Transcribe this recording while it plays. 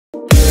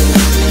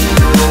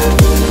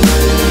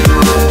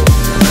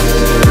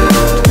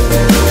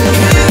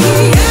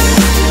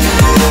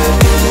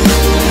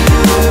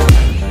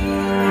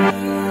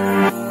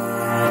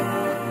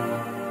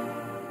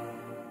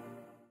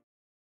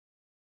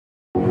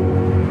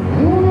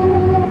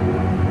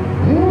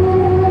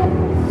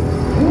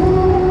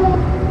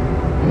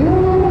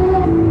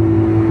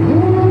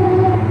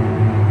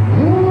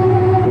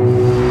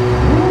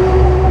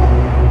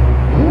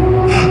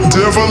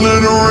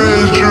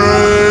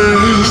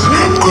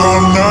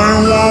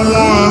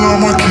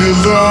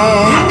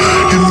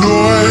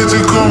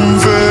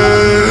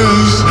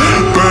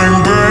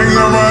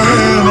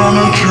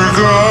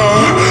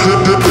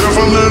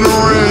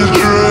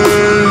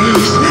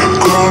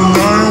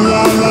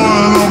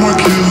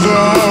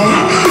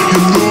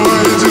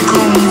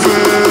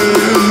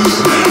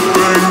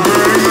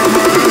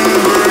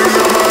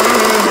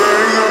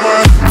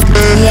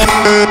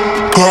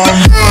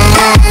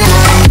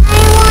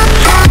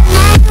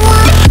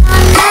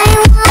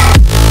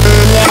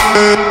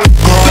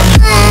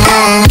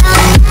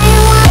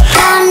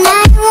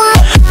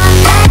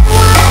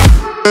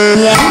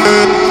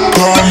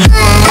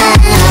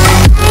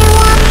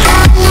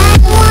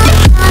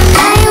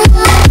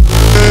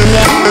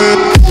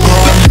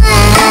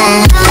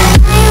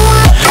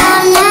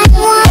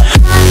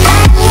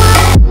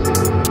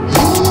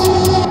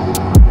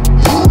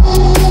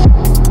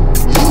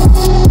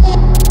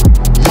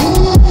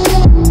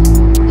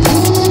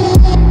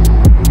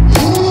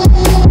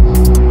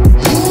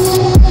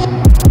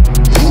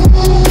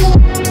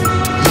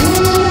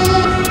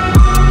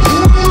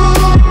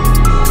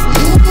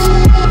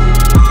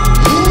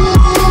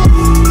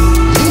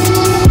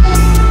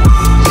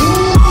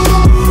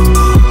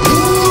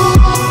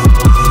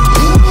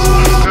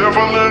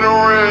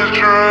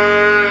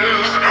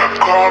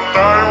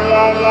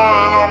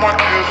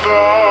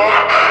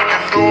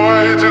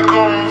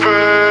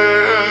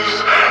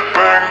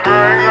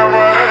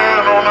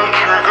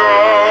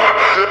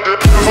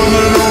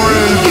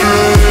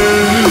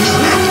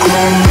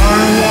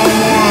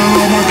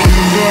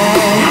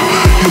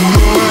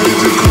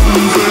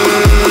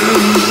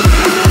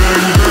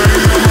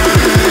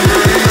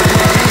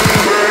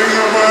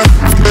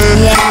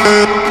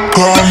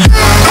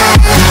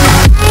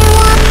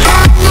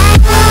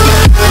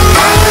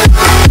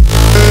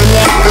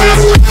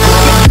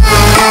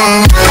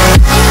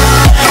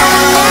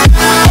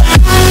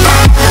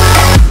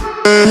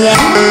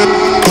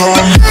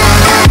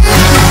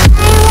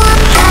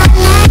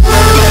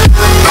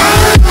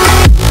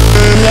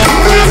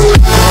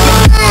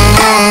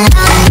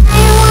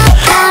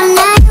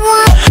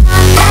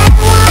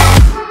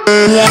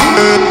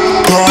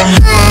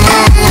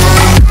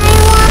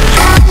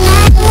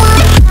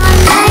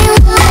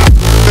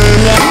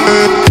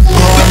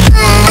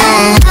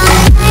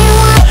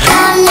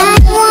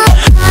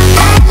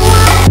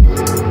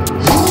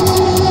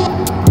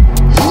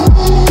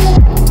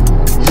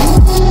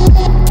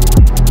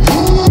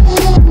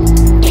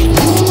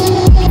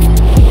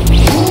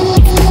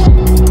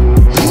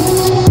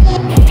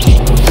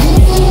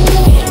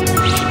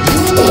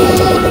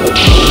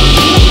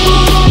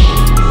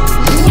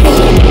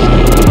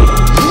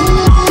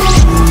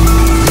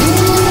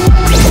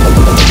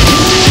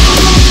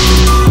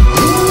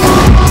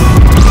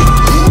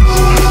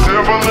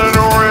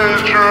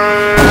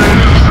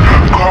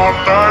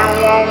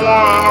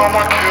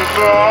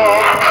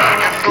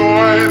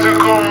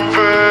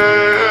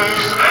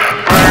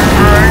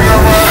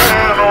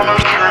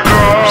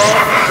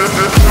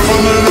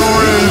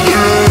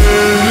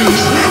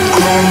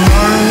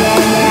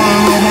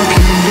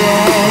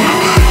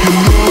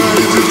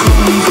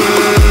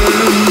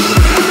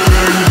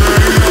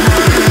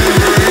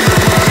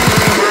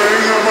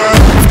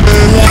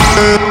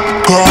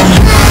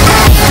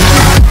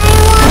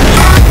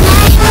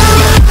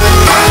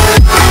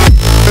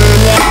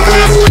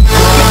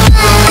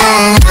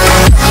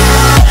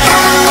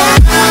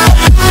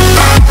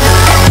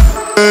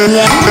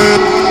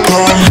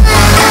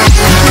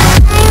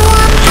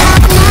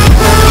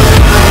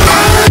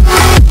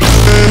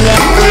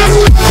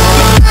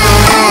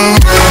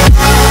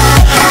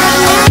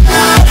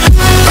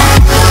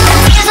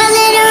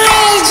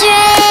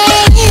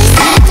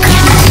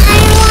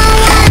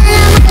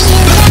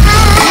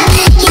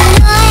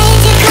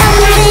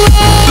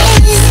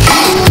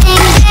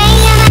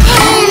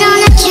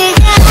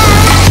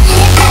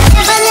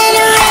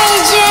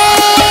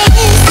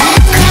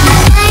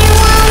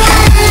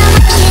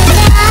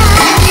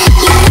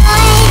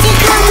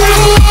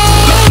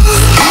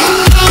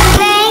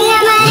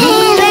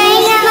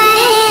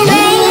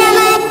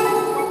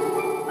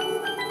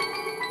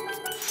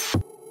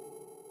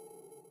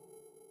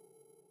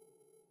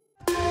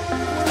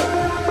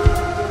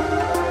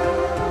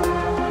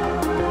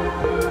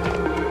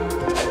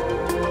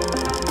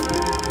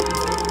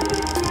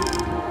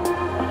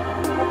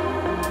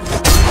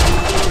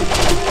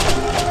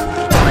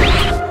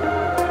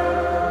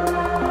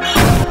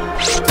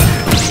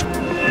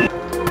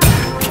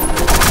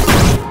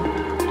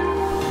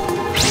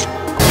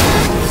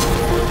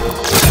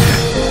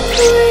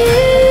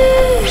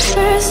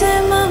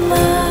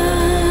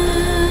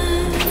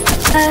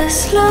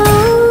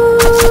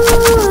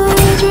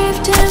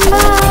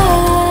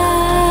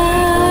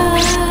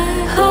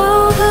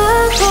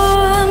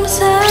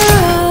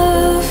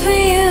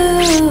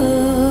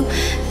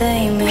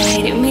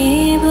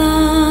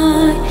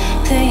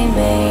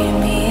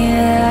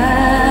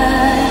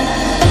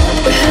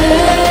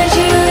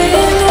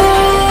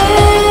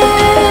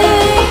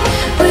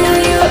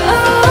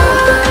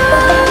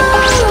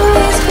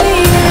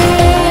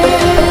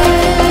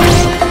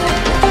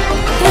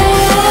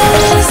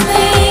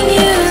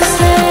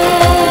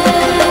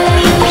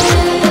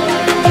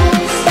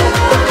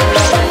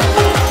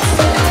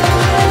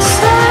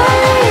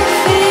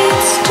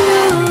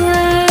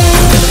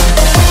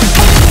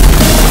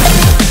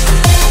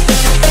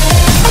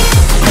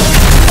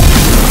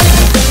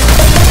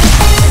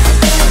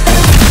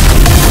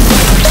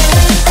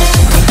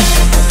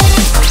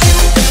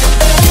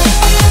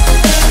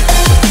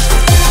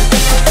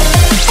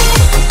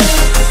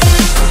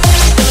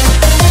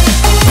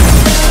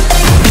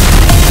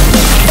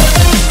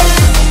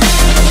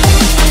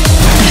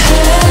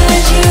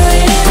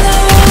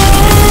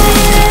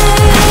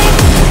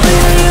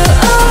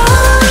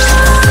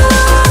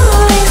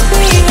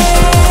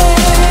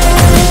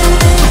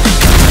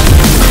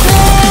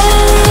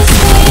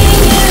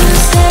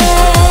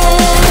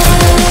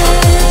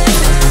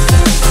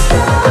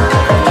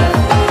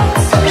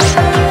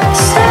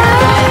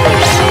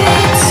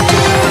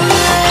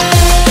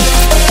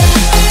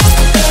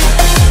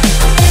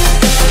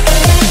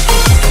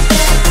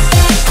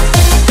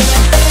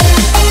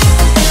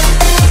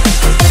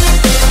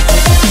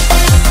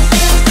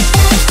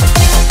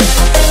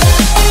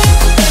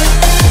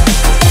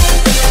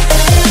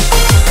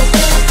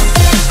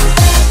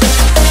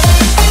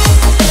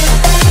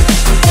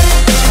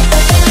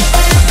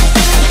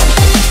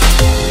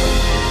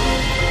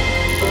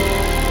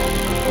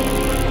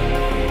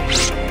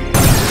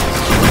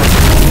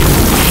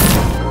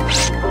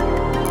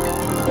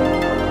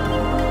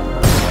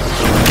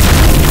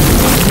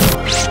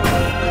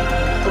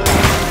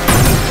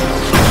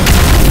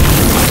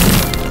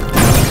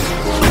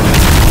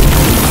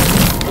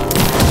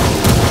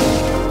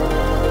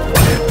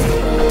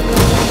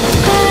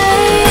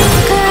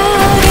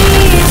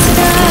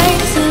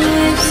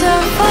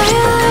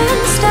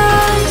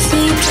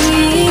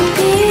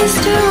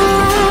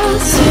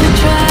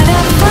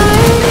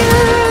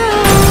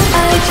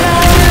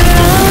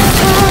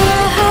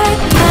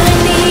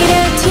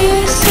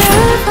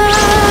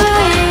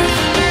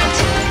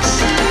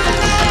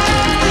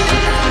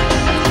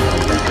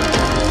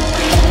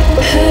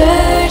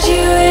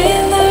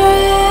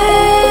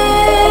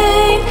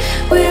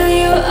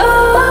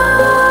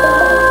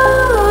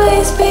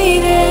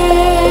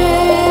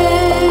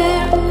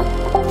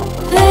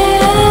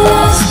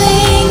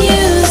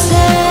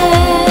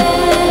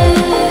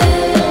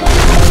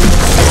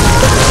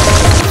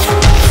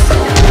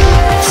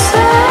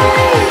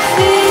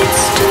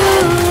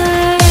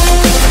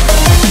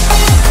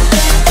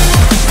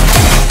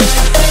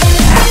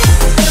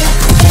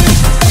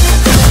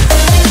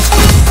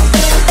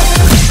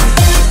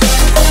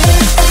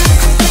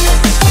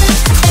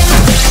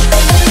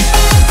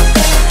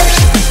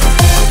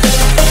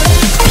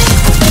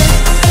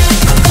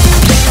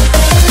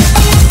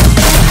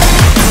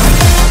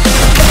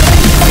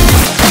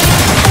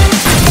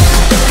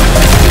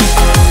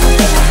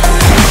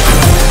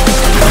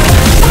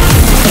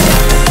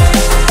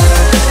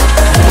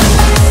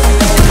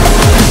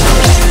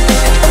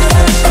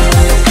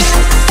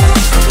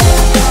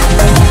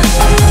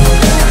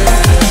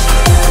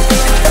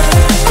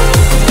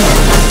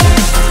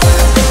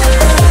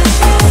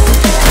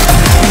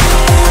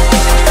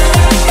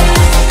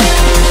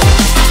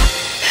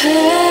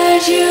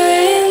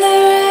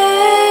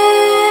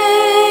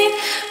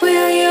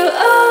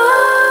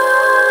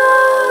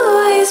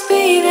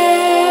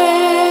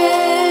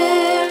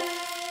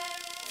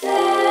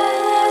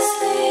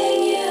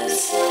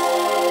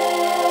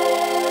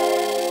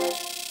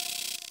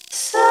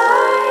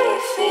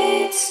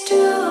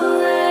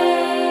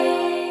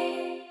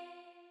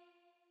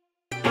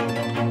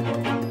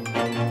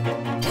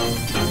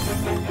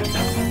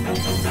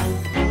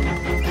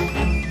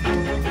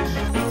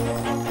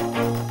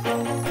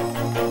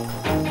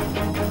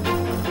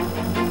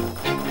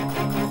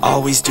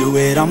always do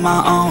it on my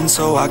own,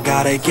 so I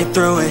gotta get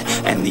through it.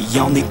 And the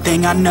only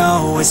thing I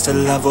know is to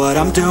love what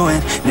I'm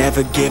doing.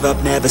 Never give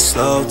up, never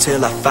slow,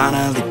 till I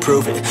finally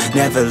prove it.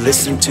 Never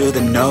listen to the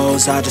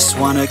no's, I just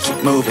wanna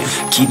keep moving.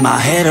 Keep my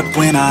head up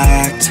when I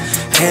act,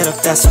 head up,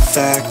 that's a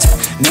fact.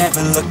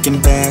 Never looking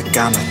back,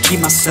 I'ma keep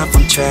myself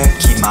on track.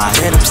 Keep my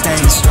head up,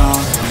 staying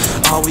strong,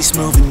 always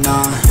moving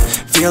on.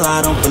 Feel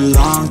I don't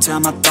belong, tell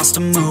my thoughts to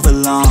move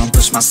along.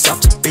 Push myself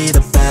to be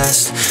the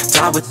best,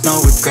 die with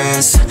no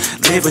regrets.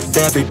 Live with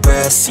every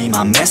breath, see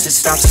my message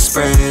start to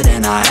spread.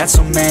 And I had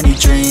so many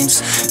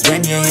dreams,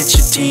 then you hit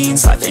your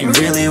teens. Life ain't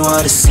really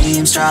what it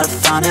seems, try to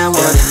find out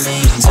what it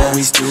means.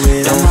 Always do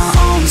it on my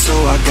own, so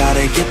I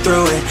gotta get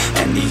through it.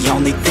 And the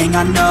only thing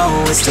I know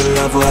is to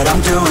love what I'm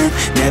doing.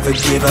 Never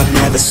give up,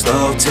 never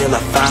slow, till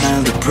I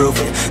finally prove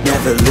it.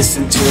 Never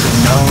listen to the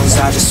no's,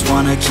 I just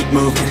wanna keep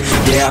moving.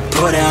 Yeah, I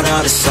put out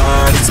all this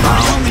art, it's my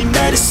only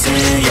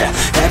medicine. Yeah,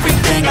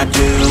 everything I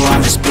do,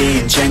 I'm just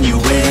being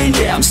genuine.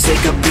 Yeah, I'm sick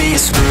of being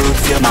screwed,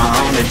 feel my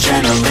own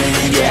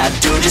adrenaline. Yeah, I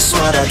do just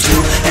what I do,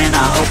 and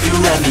I hope you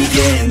let me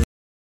in.